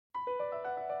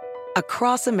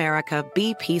Across America,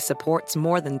 BP supports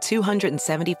more than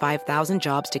 275,000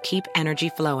 jobs to keep energy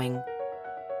flowing.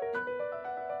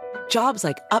 Jobs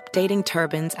like updating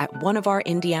turbines at one of our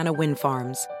Indiana wind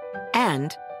farms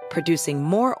and producing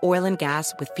more oil and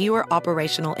gas with fewer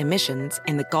operational emissions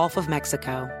in the Gulf of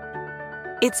Mexico.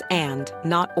 It's and,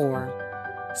 not or.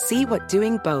 See what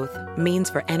doing both means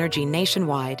for energy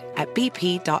nationwide at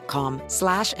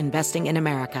bp.com/investing in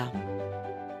America.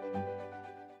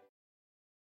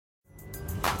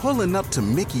 Pulling up to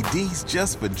Mickey D's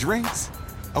just for drinks?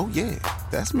 Oh yeah,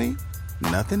 that's me.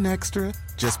 Nothing extra,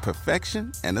 just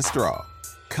perfection and a straw.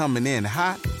 Coming in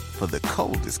hot for the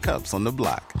coldest cups on the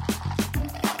block.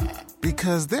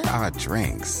 Because there are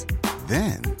drinks.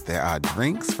 Then there are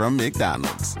drinks from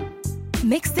McDonald's.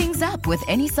 Mix things up with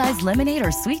any size lemonade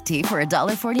or sweet tea for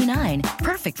 $1.49.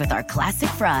 Perfect with our classic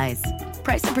fries.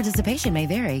 Price and participation may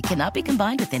vary. Cannot be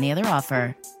combined with any other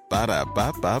offer.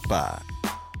 Ba-da-ba-ba-ba.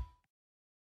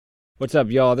 What's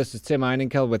up, y'all? This is Tim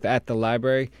Einenkel with At the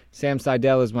Library. Sam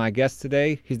Seidel is my guest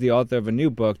today. He's the author of a new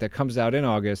book that comes out in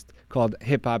August called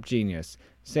Hip Hop Genius.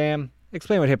 Sam,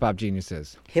 explain what Hip Hop Genius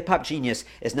is. Hip Hop Genius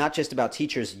is not just about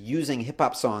teachers using hip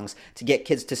hop songs to get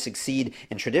kids to succeed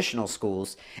in traditional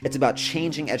schools. It's about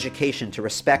changing education to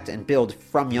respect and build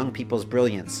from young people's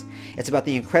brilliance. It's about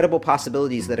the incredible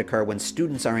possibilities that occur when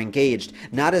students are engaged,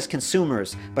 not as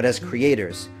consumers, but as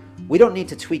creators. We don't need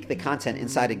to tweak the content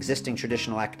inside existing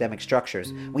traditional academic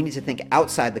structures. We need to think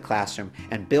outside the classroom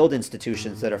and build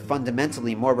institutions that are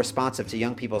fundamentally more responsive to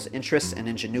young people's interests and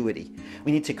ingenuity.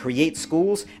 We need to create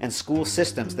schools and school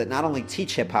systems that not only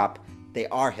teach hip-hop, they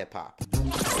are hip-hop.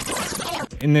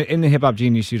 In the Hip Hop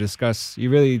Genius, you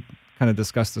really kind of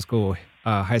discuss the school,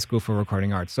 High School for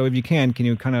Recording Arts. So if you can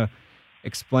you kind of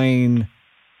explain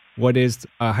what is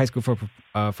High School for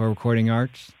Recording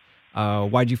Arts?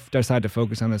 Why'd you decide to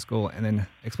focus on the school? And then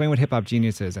explain what Hip Hop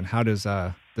Genius is and how does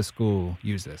the school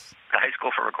use this? The High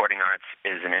School for Recording Arts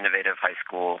is an innovative high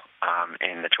school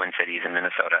in the Twin Cities in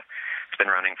Minnesota. It's been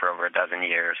running for over a dozen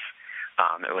years.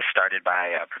 It was started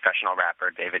by a professional rapper,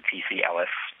 David T.C.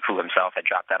 Ellis, who himself had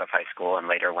dropped out of high school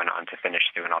and later went on to finish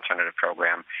through an alternative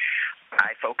program.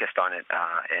 I focused on it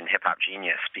in Hip Hop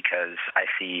Genius because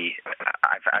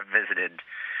I've visited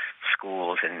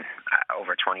schools in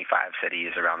over 25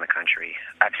 cities around the country.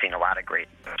 I've seen a lot of great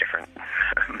different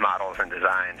models and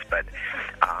designs, but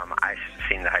I've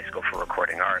seen the High School for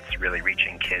Recording Arts really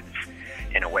reaching kids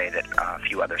in a way that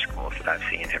few other schools that I've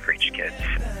seen have reached kids.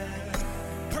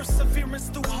 Perseverance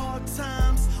through hard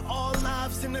times, all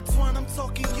lives intertwined. I'm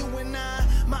talking you and I.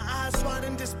 My eyes wide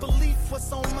in disbelief.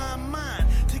 What's on my mind?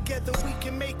 Together we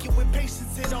can make it with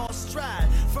patience in all stride.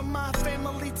 From my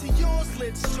family to yours,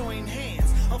 let's join hands.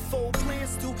 Unfold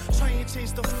plans to try and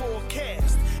change the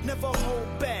forecast. Never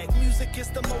hold back. Music is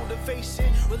the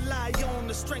motivation. Rely on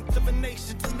the strength of a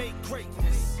nation to make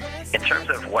greatness. In terms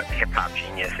of what Hip Hop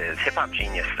Genius is, Hip Hop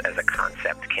Genius as a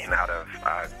concept came out of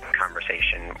a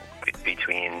conversation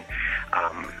between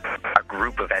a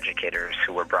group of educators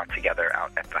who were brought together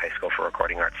out at the High School for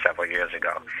Recording Arts several years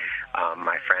ago.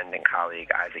 My friend and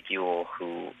colleague Isaac Ewell,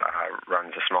 who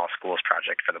runs a small schools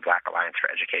project for the Black Alliance for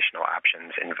Educational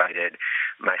Options, invited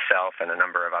myself and a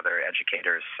number of other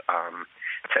educators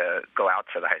to go out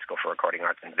to the High School for Recording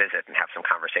Arts and visit and have some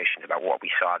conversations about what we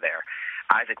saw there.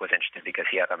 Isaac was interested because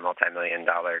he had a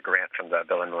multi-million-dollar grant from the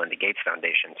Bill and Melinda Gates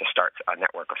Foundation to start a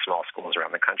network of small schools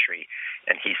around the country,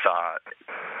 and he saw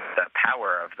the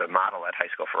power of the model at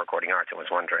High School for Recording Arts and was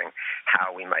wondering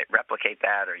how we might replicate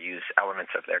that or use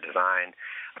elements of their design.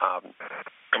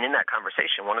 And in that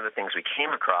conversation, one of the things we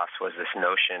came across was this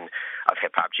notion of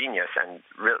Hip Hop Genius, and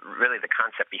really the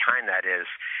concept behind that is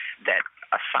that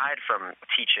aside from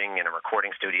teaching in a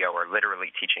recording studio or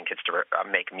literally teaching kids to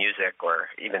make music or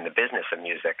even the business of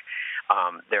music,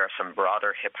 there are some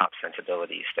broader hip-hop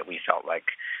sensibilities that we felt like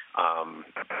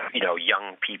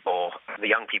the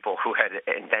young people who had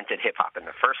invented hip-hop in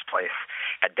the first place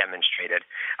had demonstrated,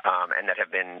 and that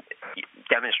have been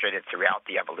demonstrated throughout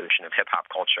the evolution of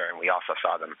hip-hop culture, and we also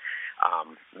saw them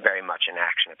very much in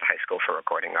action at the High School for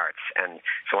Recording Arts. And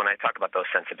so when I talk about those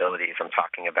sensibilities, I'm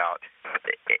talking about,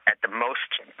 at the most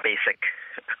basic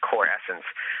core essence,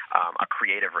 a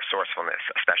creative resourcefulness,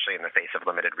 especially in the face of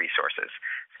limited resources.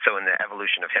 So in the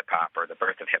evolution of hip-hop or the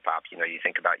birth of hip-hop, you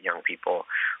think about young people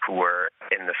who were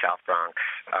in the South Bronx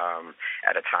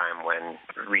at a time when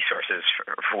resources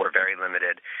were very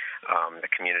limited. The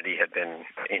community had been,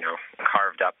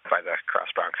 carved up by the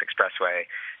Cross Bronx Expressway.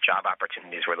 Job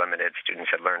opportunities were limited. Students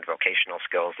had learned vocational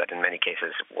skills that in many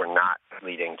cases were not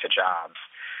leading to jobs.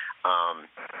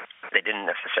 They didn't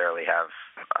necessarily have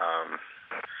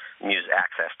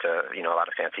access to, a lot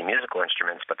of fancy musical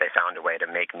instruments, but they found a way to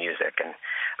make music and,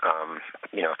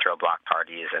 throw block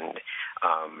parties and,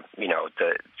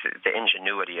 the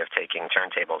ingenuity of taking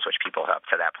turntables, which people up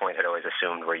to that point had always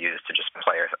assumed were used to just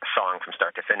play a song from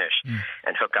start to finish,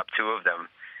 and hook up two of them,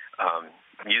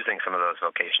 using some of those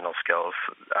vocational skills,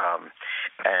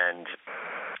 and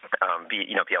be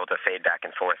able to fade back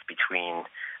and forth between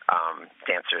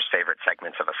dancers' favorite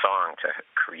segments of a song to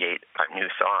create a new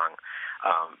song.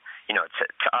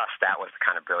 To us, that was the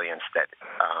kind of brilliance that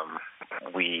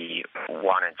we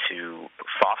wanted to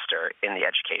foster in the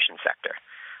education sector.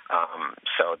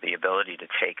 So the ability to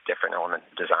take different element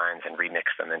designs and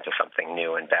remix them into something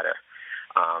new and better,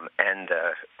 and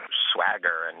the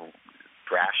swagger and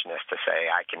brashness to say,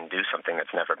 I can do something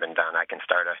that's never been done. I can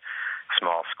start a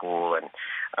small school and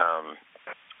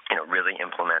really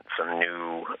implement some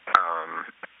new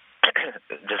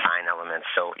design elements.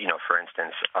 So, for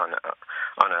instance, on a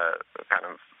kind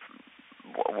of,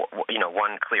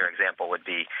 one clear example would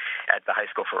be at the High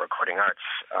School for Recording Arts.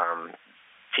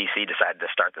 TC decided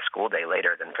to start the school day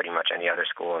later than pretty much any other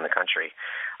school in the country,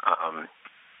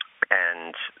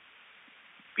 and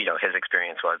his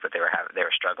experience was that they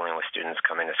were struggling with students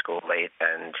coming to school late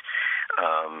and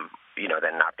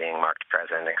then not being marked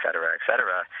present, et cetera, et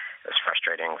cetera. It was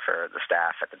frustrating for the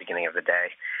staff at the beginning of the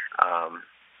day.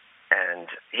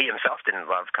 And he himself didn't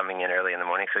love coming in early in the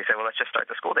morning, so he said, well, let's just start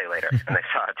the school day later. And they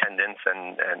saw attendance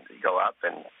and go up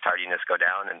and tardiness go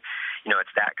down. And,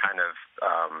 it's that kind of,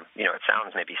 it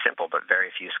sounds maybe simple, but very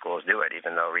few schools do it,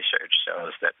 even though research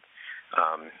shows that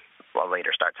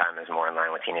later start time is more in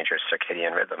line with teenagers'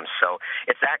 circadian rhythms. So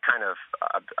it's that kind of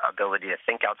ability to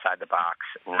think outside the box,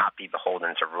 not be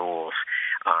beholden to rules,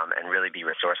 and really be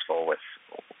resourceful with,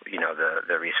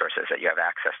 the resources that you have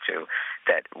access to,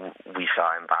 that we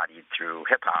saw embodied through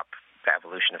hip-hop, the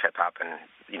evolution of hip-hop and,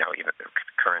 even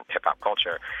current hip-hop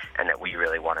culture, and that we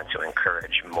really wanted to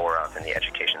encourage more of in the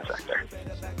education sector.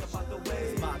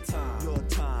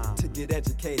 Get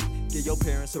educated, give your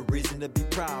parents a reason to be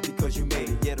proud because you made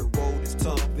it. Yeah, the road is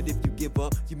tough, but if you give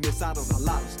up, you miss out on a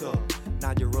lot of stuff.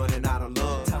 Now you're running out of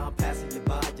love. Time passing you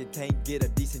by, you can't get a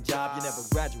decent job. You never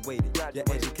graduated. Your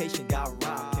education got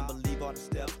robbed. Can't believe all the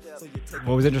steps. So you take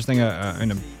what was interesting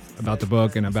about the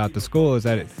book and about the school is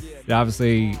that it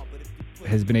obviously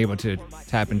has been able to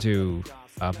tap into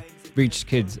reach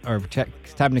kids or tap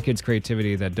into kids'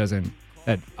 creativity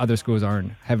that other schools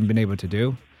haven't been able to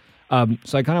do.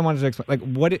 So I kind of wanted to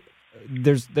explain,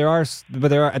 there are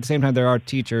at the same time there are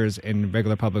teachers in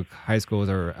regular public high schools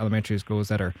or elementary schools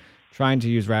that are trying to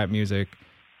use rap music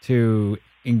to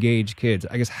engage kids.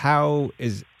 I guess how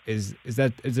is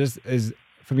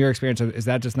from your experience, is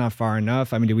that just not far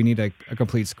enough? I mean, do we need a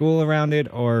complete school around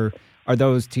it, or are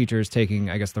those teachers taking,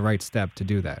 I guess, the right step to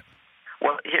do that?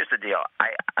 Well, here's the deal.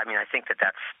 I think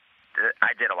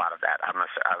I did a lot of that. I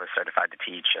was certified to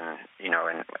teach, and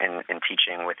in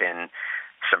teaching within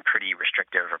some pretty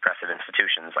restrictive, repressive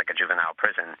institutions like a juvenile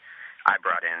prison. I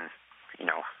brought in,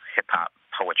 hip hop,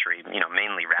 poetry,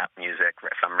 mainly rap music,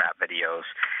 some rap videos,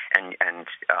 and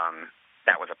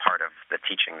that was a part of the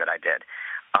teaching that I did.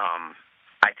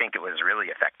 I think it was really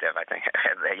effective. I think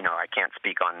I can't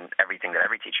speak on everything that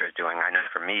every teacher is doing. I know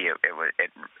for me,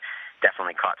 it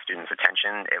definitely caught students'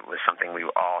 attention. It was something we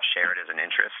all shared as an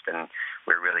interest, and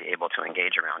we were really able to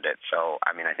engage around it. So,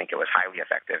 I think it was highly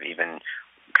effective, even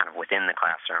kind of within the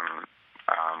classroom,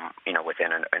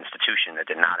 within an institution that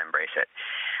did not embrace it.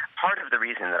 Part of the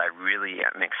reason that I really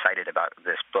am excited about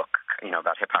this book,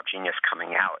 about Hip Hop Genius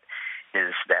coming out,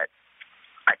 is that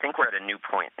I think we're at a new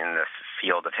point in the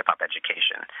field of hip-hop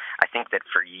education. I think that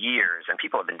for years, and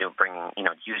people have been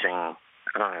using,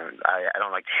 I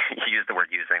don't like to use the word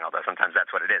using, although sometimes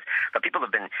that's what it is, but people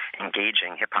have been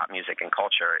engaging hip-hop music and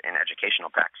culture in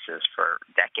educational practices for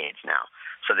decades now.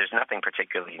 So there's nothing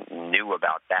particularly new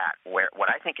about that. What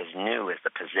I think is new is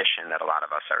the position that a lot of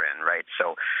us are in, right?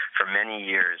 So for many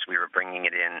years, we were bringing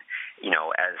it in,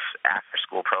 as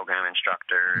after-school program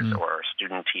instructors or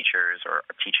student teachers or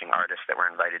teaching artists that were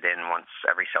invited in once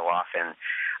every so often.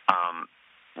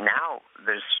 Now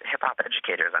there's hip-hop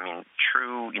educators.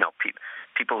 True,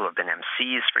 people who have been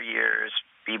MCs for years,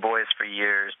 B-boys for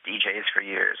years, DJs for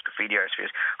years, graffiti artists for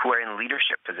years, who are in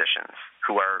leadership positions,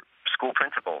 who are school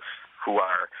principals, who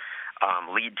are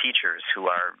lead teachers, who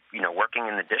are, working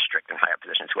in the district in high-up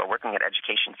positions, who are working at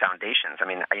education foundations. I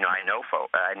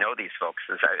know these folks,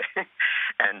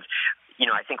 and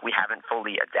I think we haven't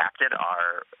fully adapted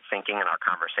our thinking and our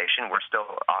conversation. We're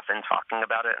still often talking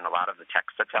about it, and a lot of the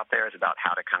text that's out there is about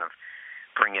how to kind of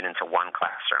bring it into one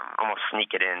classroom, almost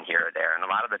sneak it in here or there. And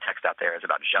a lot of the text out there is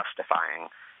about justifying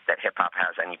that hip-hop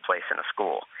has any place in a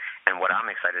school. And what I'm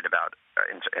excited about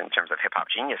in terms of Hip Hop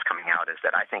Genius coming out is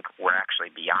that I think we're actually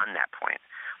beyond that point.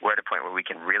 We're at a point where we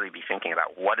can really be thinking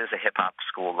about what does a hip-hop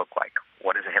school look like?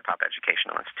 What is a hip-hop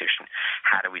educational institution?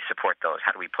 How do we support those?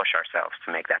 How do we push ourselves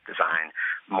to make that design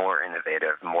more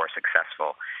innovative, more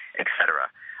successful, et cetera?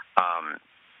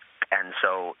 And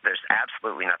so there's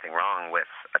absolutely nothing wrong with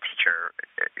a teacher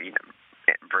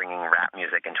bringing rap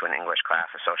music into an English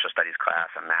class, a social studies class,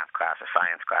 a math class, a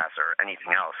science class, or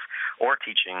anything else, or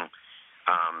teaching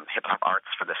hip-hop arts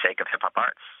for the sake of hip-hop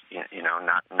arts,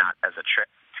 not as a trick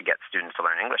to get students to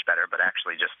learn English better, but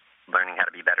actually just learning how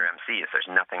to be better MCs. There's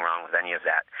nothing wrong with any of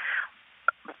that.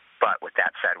 But with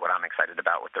that said, what I'm excited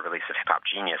about with the release of Hip Hop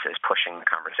Genius is pushing the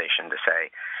conversation to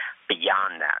say,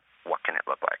 beyond that, what can it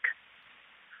look like?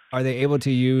 Are they able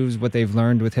to use what they've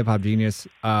learned with Hip Hop Genius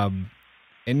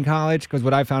in college? Because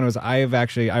what I found was I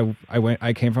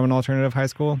came from an alternative high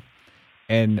school,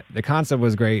 and the concept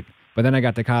was great, but then I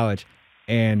got to college,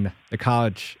 and the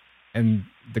college and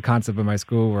the concept of my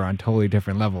school were on totally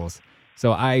different levels.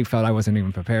 So I felt I wasn't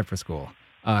even prepared for school.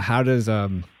 How does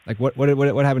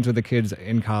what happens with the kids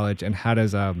in college, and how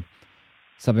does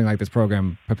something like this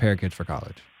program prepare kids for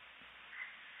college?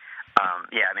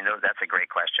 Yeah, I mean that's a great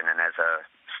question, and as a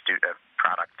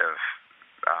product of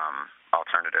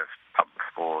alternative public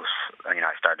schools,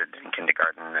 I started in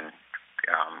kindergarten and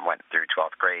went through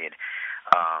 12th grade.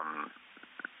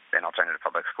 In alternative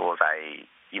public schools, I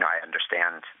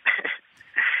understand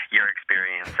your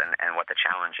experience and what the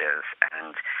challenge is.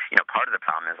 And, part of the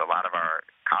problem is a lot of our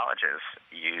colleges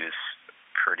use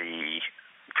pretty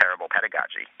terrible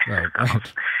pedagogy right.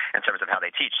 in terms of how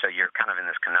they teach. So you're kind of in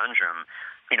this conundrum.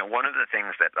 One of the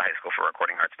things that the High School for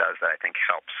Recording Arts does that I think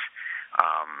helps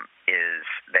is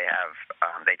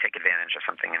they take advantage of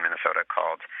something in Minnesota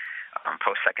called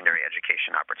post-secondary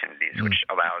education opportunities, which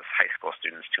allows high school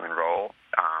students to enroll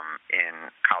in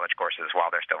college courses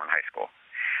while they're still in high school,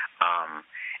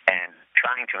 and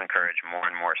trying to encourage more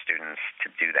and more students to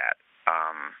do that.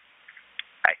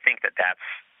 I think that's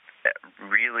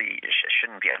really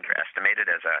shouldn't be underestimated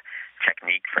as a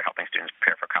technique for helping students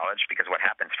prepare for college, because what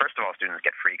happens, first of all, students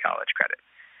get free college credit.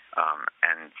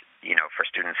 And, for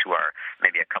students who are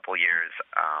maybe a couple years,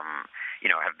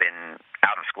 have been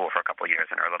out of school for a couple years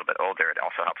and are a little bit older, it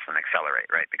also helps them accelerate,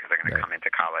 right? Because they're going to come into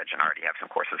college and already have some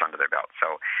courses under their belt.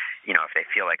 So, if they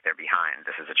feel like they're behind,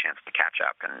 this is a chance to catch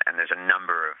up. And there's a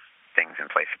number of things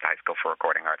in place at the High School for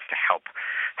Recording Arts to help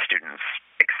students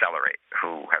accelerate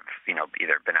who have,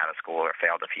 either been out of school or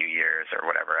failed a few years or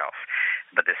whatever else.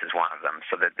 But this is one of them.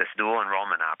 So that this dual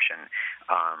enrollment option,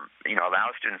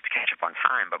 allows students to catch up on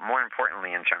time. But more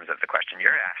importantly, in terms of the question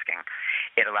you're asking,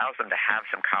 it allows them to have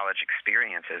some college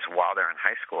experiences while they're in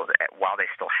high school, while they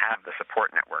still have the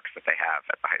support networks that they have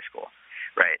at the high school,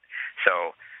 right?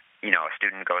 So, a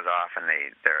student goes off and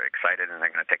they're excited and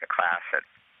they're going to take a class at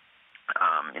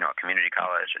a community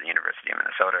college or the University of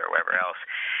Minnesota or wherever else,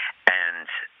 and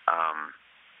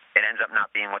it ends up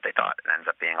not being what they thought. It ends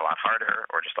up being a lot harder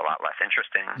or just a lot less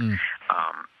interesting.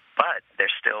 But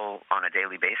they're still on a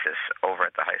daily basis over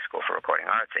at the High School for Recording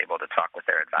Arts, able to talk with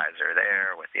their advisor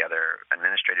there, with the other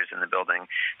administrators in the building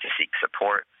to seek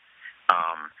support.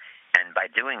 And by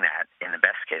doing that, in the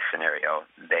best case scenario,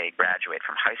 they graduate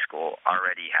from high school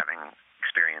already having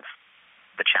experienced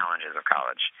the challenges of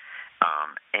college,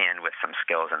 and with some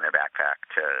skills in their backpack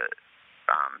to,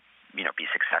 be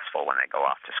successful when they go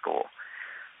off to school.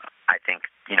 I think,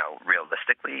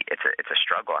 realistically, it's a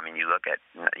struggle. I mean, you look at,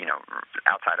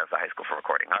 outside of the High School for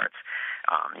Recording Arts,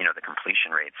 the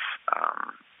completion rates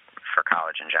for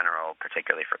college in general,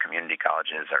 particularly for community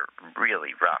colleges, are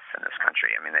really rough in this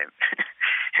country. I mean,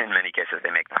 in many cases,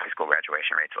 they make the high school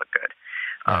graduation rates look good.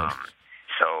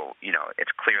 So,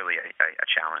 it's clearly a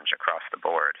challenge across the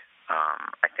board.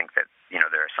 I think that,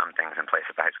 there are some things in place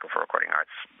at the High School for Recording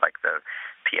Arts, like the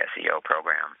PSEO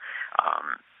program,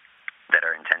 that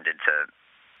are intended to,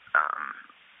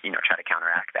 try to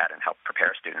counteract that and help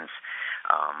prepare students.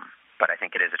 But I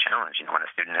think it is a challenge, when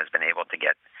a student has been able to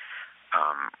get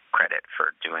credit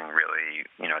for doing really,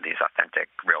 these authentic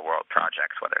real-world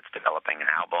projects, whether it's developing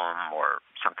an album or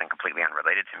something completely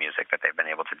unrelated to music that they've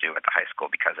been able to do at the high school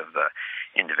because of the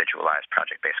individualized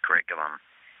project-based curriculum,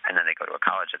 and then they go to a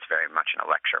college that's very much in a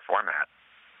lecture format.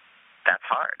 That's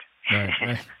hard.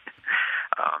 Right.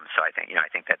 So I think,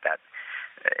 that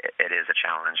it is a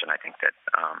challenge, and I think that,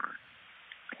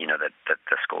 that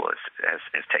the school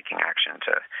is taking action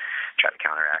to try to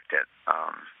counteract it.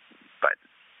 But,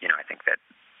 I think that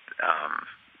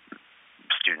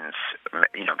students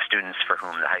for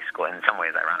whom the high school, in some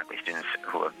ways, ironically, students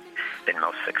who have been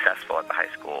most successful at the high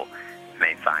school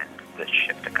may find the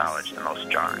shift to college the most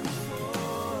jarring.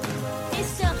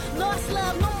 It's the lost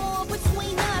love, no more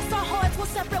between us. Our hearts were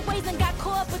separate ways and got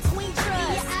caught between trust.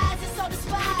 In your eyes, it's so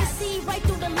despised. I can see right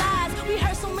through the lies. We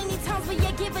heard so many times, but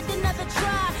yeah, give it another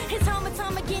try. And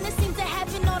time again, it seems to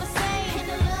happen all the same. And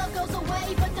the love goes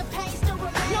away, but the pain still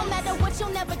remains. No matter what, you'll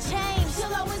never change.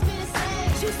 You'll always be the same.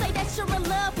 You say that you're in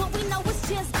love, but we know it's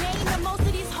just game. And most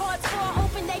of these hearts fall,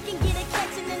 hoping they can get a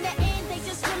catch. And in the end, they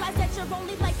just realize that you're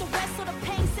only like the rest. So the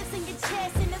pain sits in your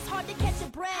chest, and it's hard to catch your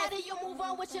breath. How do you move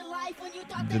on with your life when you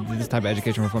thought this type of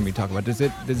education reform you talk about? Does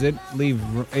it leave?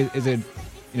 Is it,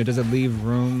 does it leave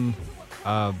room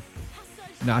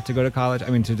not to go to college? I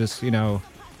mean, to just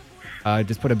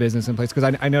just put a business in place,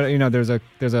 because I know there's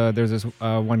this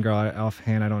one girl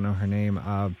offhand, I don't know her name,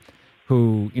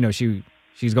 who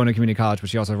she's going to community college, but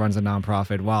she also runs a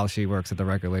nonprofit while she works at the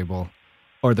record label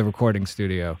or the recording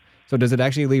studio. So does it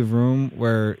actually leave room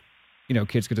where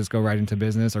kids could just go right into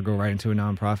business or go right into a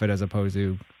nonprofit as opposed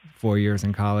to 4 years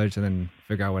in college and then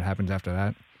figure out what happens after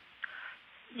that?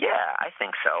 Yeah, I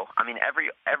think so. I mean,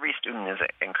 every student is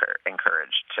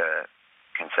encouraged to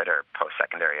consider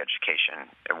post-secondary education.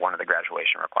 One of the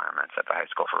graduation requirements at the High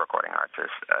School for Recording Arts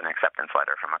is an acceptance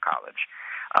letter from a college.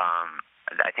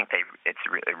 I think it's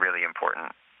really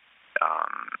important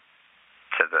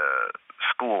to the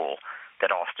school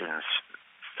that all students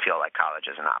feel like college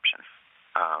is an option.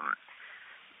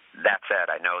 That said,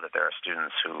 I know that there are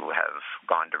students who have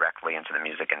gone directly into the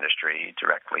music industry,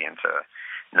 directly into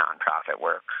nonprofit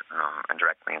work, and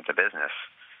directly into business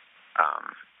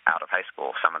out of high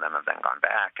school. Some of them have then gone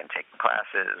back and taken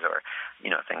classes or,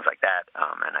 things like that.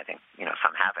 And I think,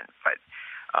 some haven't. But,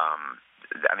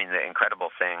 I mean, the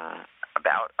incredible thing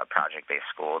about a project-based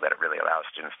school that it really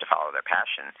allows students to follow their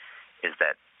passion is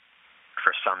that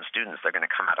for some students, they're going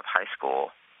to come out of high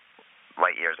school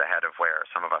light years ahead of where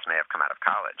some of us may have come out of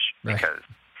college, right? Because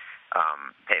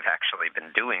they've actually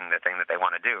been doing the thing that they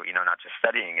want to do, not just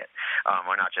studying it,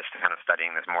 or not just kind of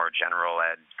studying this more general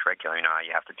ed curriculum.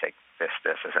 You have to take this.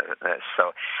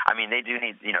 So, I mean, they do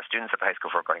need, students at the High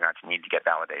School for Recording Arts need to get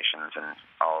validations in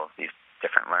all of these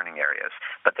different learning areas,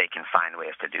 but they can find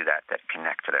ways to do that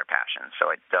connect to their passion. So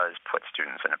it does put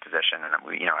students in a position, and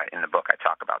in the book I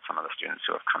talk about some of the students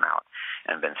who have come out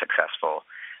and been successful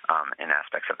in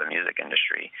aspects of the music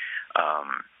industry.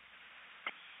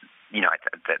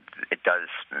 It does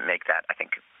make that, I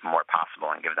think, more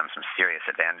possible and give them some serious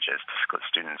advantages to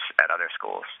students at other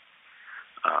schools.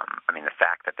 I mean, the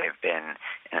fact that they've been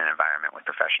in an environment with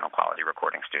professional quality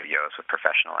recording studios, with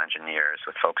professional engineers,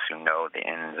 with folks who know the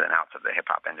ins and outs of the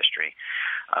hip-hop industry,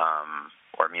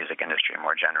 or music industry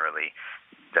more generally,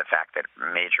 the fact that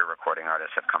major recording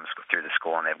artists have come through the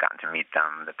school and they've gotten to meet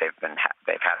them, that they've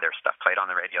had their stuff played on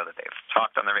the radio, that they've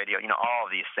talked on the radio, all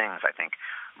of these things, I think,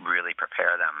 really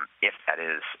prepare them, if that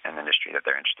is an industry that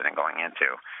they're interested in going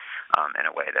into, in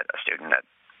a way that a student at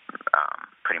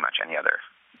pretty much any other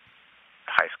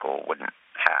high school wouldn't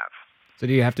have. So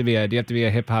do you have to be a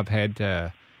hip hop head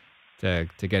to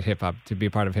get hip hop, to be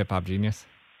a part of Hip Hop Genius?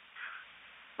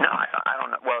 No, I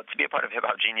don't know. Well, to be a part of Hip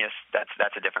Hop Genius,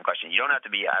 that's a different question. You don't have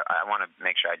to be. I want to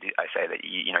make sure I say that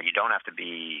you don't have to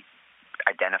be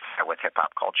identify with hip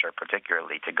hop culture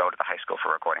particularly to go to the High School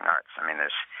for Recording Arts. I mean,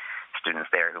 there's students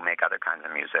there who make other kinds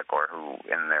of music or who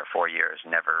in their 4 years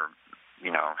never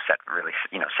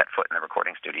set foot in the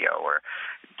recording studio or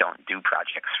don't do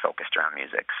projects focused around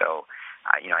music. So,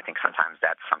 I think sometimes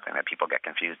that's something that people get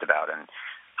confused about. And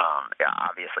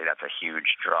obviously that's a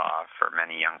huge draw for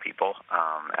many young people,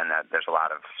 and that there's a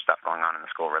lot of stuff going on in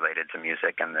the school related to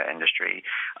music and the industry,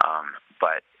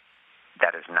 but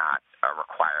that is not a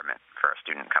requirement for a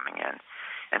student coming in.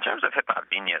 In terms of Hip Hop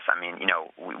Genius, I mean,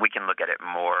 we can look at it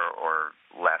more or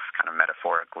less kind of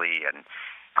metaphorically, and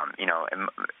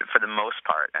for the most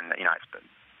part, and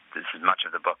this is much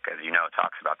of the book, as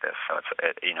talks about this, so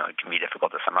it can be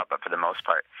difficult to sum up. But for the most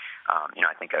part,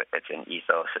 I think it's an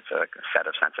ethos, it's a set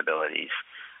of sensibilities,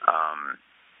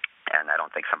 and I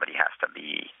don't think somebody has to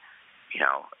be,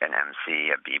 an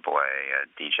MC, a b-boy, a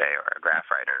DJ, or a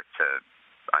graph writer to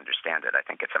understand it. I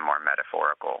think it's a more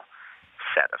metaphorical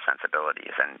set of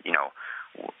sensibilities, and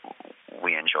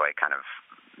we enjoy kind of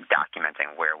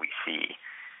documenting where we see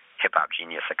hip-hop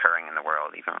genius occurring in the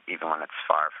world, even when it's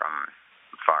far from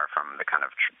the kind of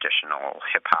traditional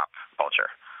hip-hop culture.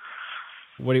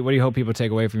 What do you hope people take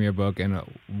away from your book, and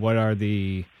what are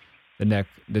pretty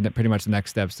much the next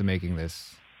steps to making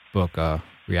this book a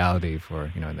reality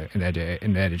for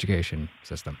in the education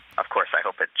system? Of course, I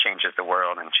hope it changes the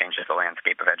world and changes the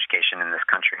landscape of education in this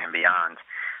country and beyond.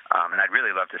 And I'd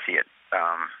really love to see it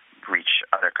reach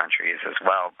other countries as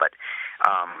well. But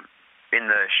in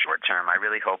the short term, I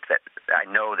really hope that, I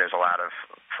know there's a lot of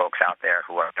folks out there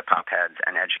who are hip-hop heads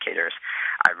and educators.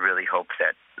 I really hope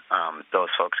that those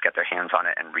folks get their hands on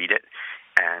it and read it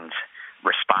and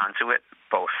respond to it,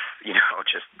 both,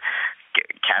 just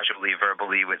casually,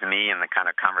 verbally with me and the kind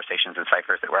of conversations and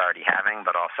ciphers that we're already having,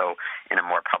 but also in a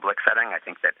more public setting. I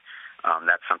think that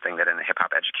that's something that in the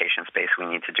hip-hop education space we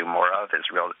need to do more of, is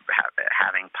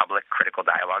having public critical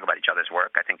dialogue about each other's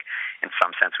work. I think in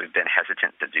some sense we've been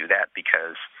hesitant to do that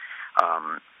because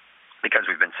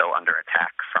we've been so under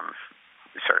attack from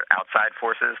sort of outside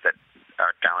forces that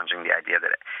are challenging the idea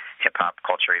that hip-hop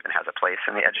culture even has a place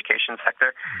in the education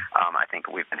sector. I think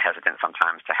we've been hesitant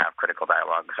sometimes to have critical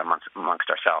dialogues amongst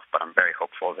ourselves, but I'm very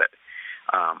hopeful that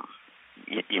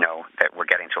that we're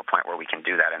getting to a point where we can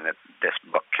do that, and that this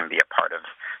book can be a part of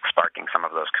sparking some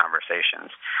of those conversations.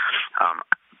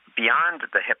 Beyond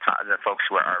the folks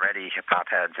who are already hip-hop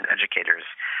heads and educators,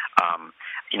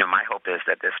 my hope is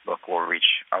that this book will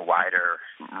reach a wider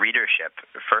readership.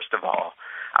 First of all,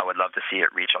 I would love to see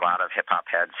it reach a lot of hip-hop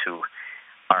heads who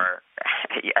are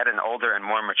at an older and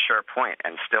more mature point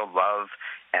and still love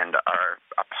and are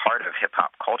a part of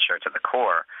hip-hop culture to the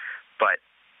core, but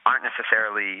aren't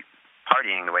necessarily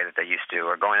partying the way that they used to,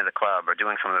 or going to the club, or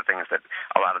doing some of the things that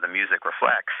a lot of the music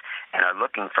reflects, and are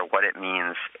looking for what it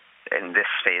means in this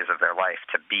phase of their life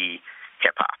to be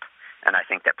hip-hop. And I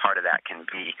think that part of that can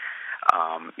be,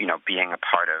 being a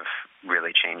part of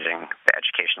really changing the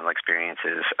educational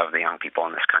experiences of the young people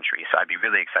in this country. So I'd be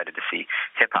really excited to see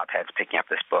hip-hop heads picking up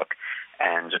this book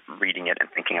and reading it and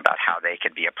thinking about how they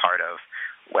could be a part of,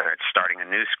 whether it's starting a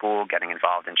new school, getting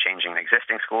involved in changing an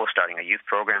existing school, starting a youth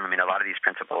program. I mean, a lot of these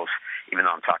principles, even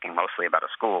though I'm talking mostly about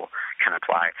a school, can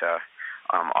apply to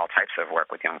all types of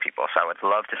work with young people. So I would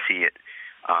love to see it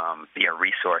be a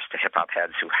resource to hip-hop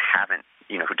heads who haven't,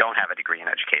 who don't have a degree in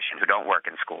education, who don't work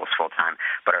in schools full-time,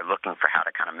 but are looking for how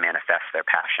to kind of manifest their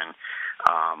passion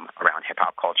around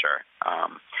hip-hop culture.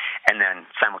 And then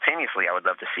simultaneously, I would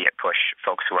love to see it push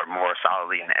folks who are more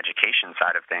solidly in the education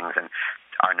side of things and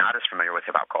are not as familiar with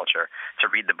hip-hop culture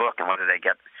to read the book, and whether they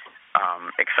get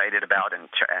excited about and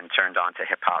turned on to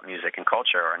hip-hop music and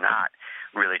culture or not,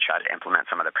 really try to implement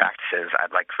some of the practices.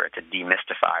 I'd like for it to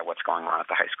demystify what's going on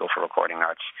at the High School for Recording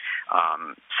Arts,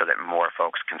 so that more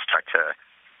folks can start to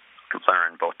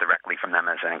learn both directly from them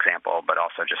as an example, but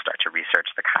also just start to research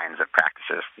the kinds of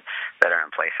practices that are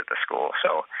in place at the school.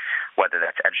 So whether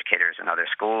that's educators in other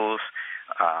schools,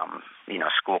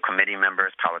 school committee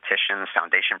members, politicians,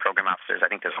 foundation program officers, I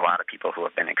think there's a lot of people who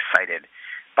have been excited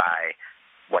by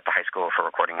what the High School for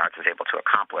Recording Arts is able to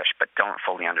accomplish, but don't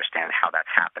fully understand how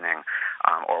that's happening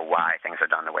or why things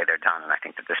are done the way they're done. And I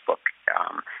think that this book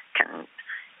can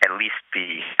at least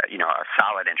be, a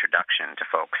solid introduction to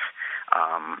folks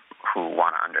who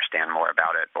want to understand more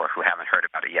about it, or who haven't heard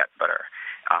about it yet but are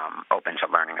open to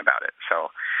learning about it.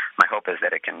 So my hope is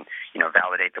that it can,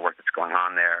 validate the work that's going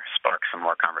on there, spark some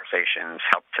more conversations,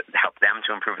 help them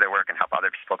to improve their work, and help other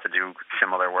people to do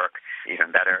similar work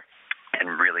even better,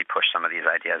 and really push some of these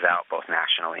ideas out, both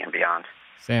nationally and beyond.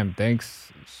 Sam,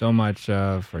 thanks so much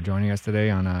for joining us today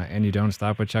on And You Don't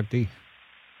Stop with Chuck D.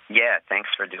 Yeah, thanks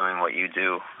for doing what you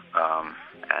do.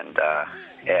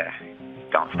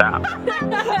 Don't stop.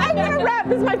 I never rap.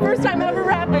 This is my first time ever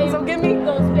rapping, so give me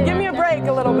a break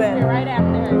a little bit. Right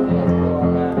after.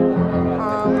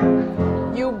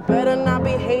 You better not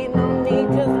be hating on me,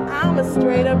 cause I'm a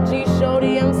straight up G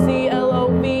Shorty,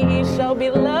 MCLOVE, Shelby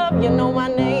Love, you know my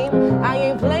name. I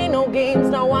ain't play no games,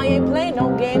 no, I ain't play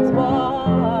no games,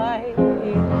 boy.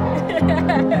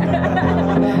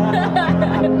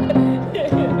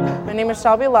 My name is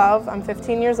Shelby Love, I'm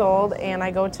 15 years old, and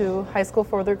I go to High School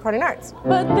for the Recording Arts.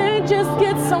 But they just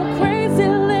get so crazy,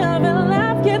 living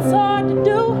life gets hard to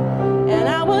do, and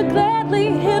I would gladly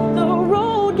hit the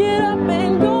road, get up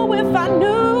and go if I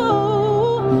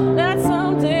knew that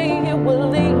someday it will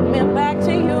lead me back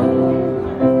to you.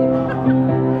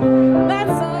 That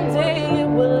someday it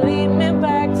will lead me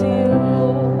back to you.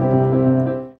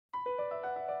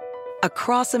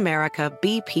 Across America,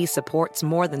 BP supports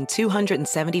more than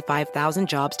 275,000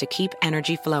 jobs to keep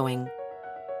energy flowing.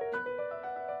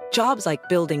 Jobs like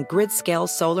building grid-scale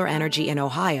solar energy in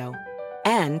Ohio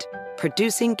and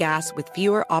producing gas with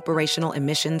fewer operational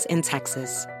emissions in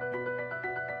Texas.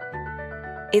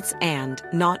 It's and,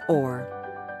 not or.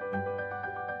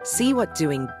 See what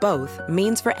doing both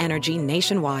means for energy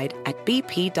nationwide at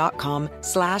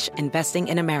bp.com/investing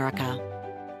in America.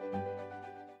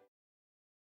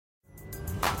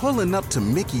 Pulling up to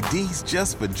Mickey D's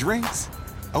just for drinks?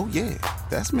 Oh yeah,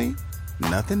 that's me.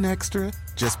 Nothing extra,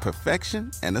 just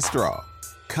perfection and a straw.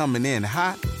 Coming in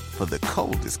hot for the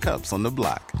coldest cups on the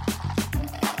block.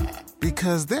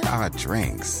 Because there are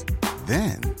drinks.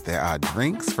 Then there are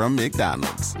drinks from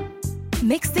McDonald's.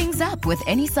 Mix things up with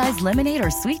any size lemonade or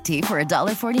sweet tea for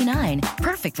 $1.49.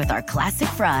 Perfect with our classic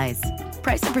fries.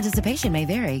 Price and participation may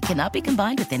vary. Cannot be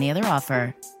combined with any other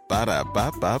offer.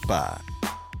 Ba-da-ba-ba-ba.